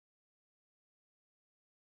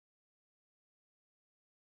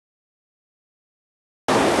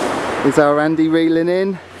Is our Andy reeling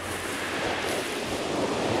in?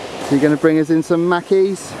 Is he going to bring us in some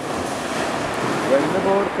mackies? When the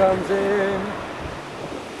board comes in.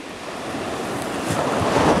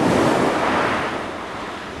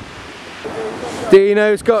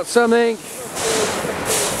 Dino's got something.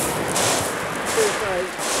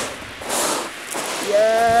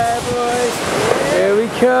 Yeah, boys. Here we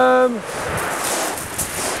come.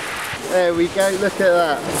 There we go, look at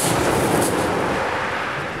that.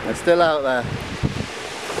 They're still out there.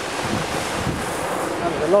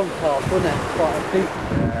 That was a long cast, wasn't it? Quite a deep.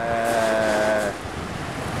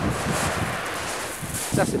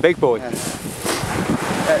 That's a big boy.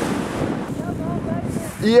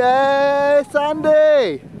 Yes,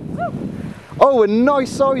 Andy! Oh, a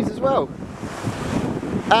nice size as well.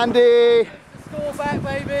 Andy! Score back,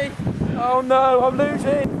 baby. Oh no, I'm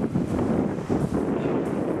losing.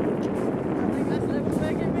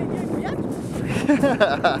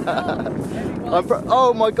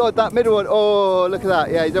 Oh my god, that middle one. Oh, look at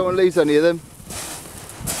that. Yeah, you don't want to lose any of them.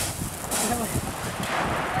 I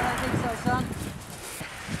don't think so, son.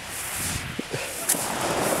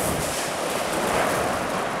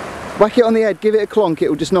 Whack it on the head, give it a clonk, it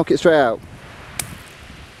will just knock it straight out.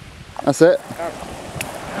 That's it.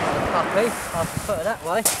 Puppy, I'll put it that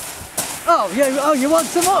way. Oh, you want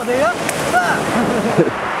some more, do you?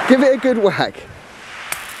 Ah. Give it a good whack.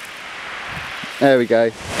 There we go.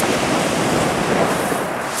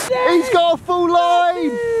 Yay! He's got a full line!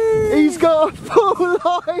 Yay! He's got a full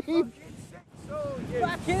line!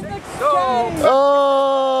 Back in the game!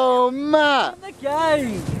 Oh, Matt! In the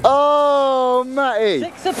game! Oh, Matty!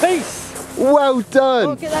 6 apiece! Well done!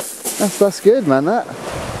 Oh, get that. That's good, man, that.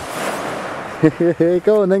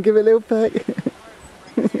 Go on then, give it a little peck.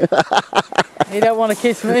 You don't want to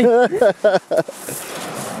kiss me?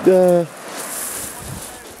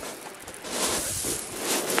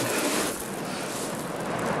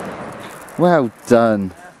 Well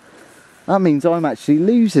done. That means I'm actually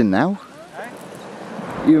losing now.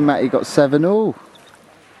 You and Matty got 7 all.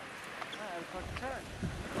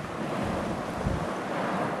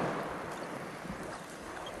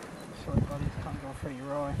 Sorry, buddy, can't go through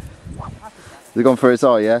your eye. They've gone for his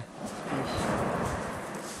eye, yeah?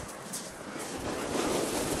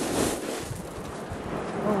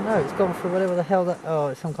 Oh no, it's gone for whatever the hell that. Oh,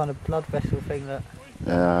 it's some kind of blood vessel thing that.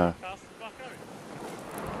 Yeah.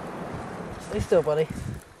 Stay still, buddy.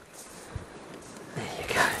 There you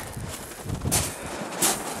go.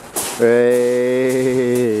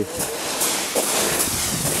 Hey.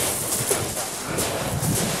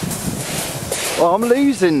 Well, I'm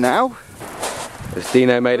losing now. Has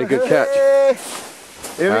Dino made a good catch?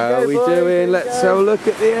 Here How are we doing? Let's have a look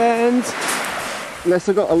at the end. Unless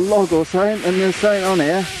I've got a log or something, and there's something on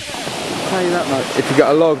here. I'll tell you that much. If you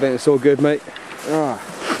got a log, then it's all good, mate. Oh,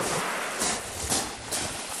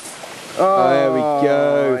 There we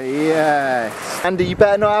go. Yes. Andy, you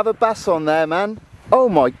better not have a bass on there, man. Oh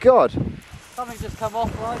my god. Something just come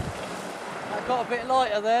off, right? I got a bit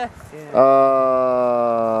lighter there. Yeah.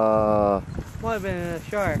 Might have been a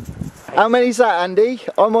shark. How many's that, Andy?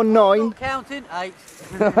 I'm on 9. Not counting 8.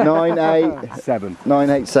 9, 8, 7. 9,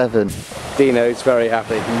 8, 7. Dino's very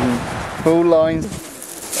happy. Full lines.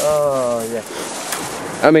 Oh yeah.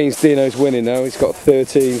 That means Dino's winning now. He's got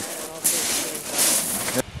 13.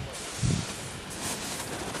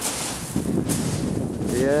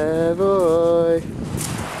 Yeah, boy.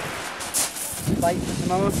 Bait for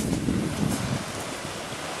tomorrow.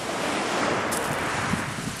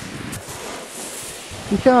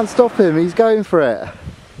 You can't stop him. He's going for it.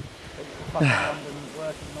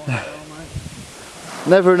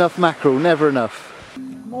 Never enough mackerel. Never enough.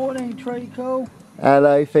 Morning, Treacle.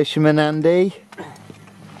 Hello, fisherman Andy.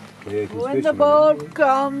 When the boat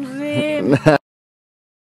comes in.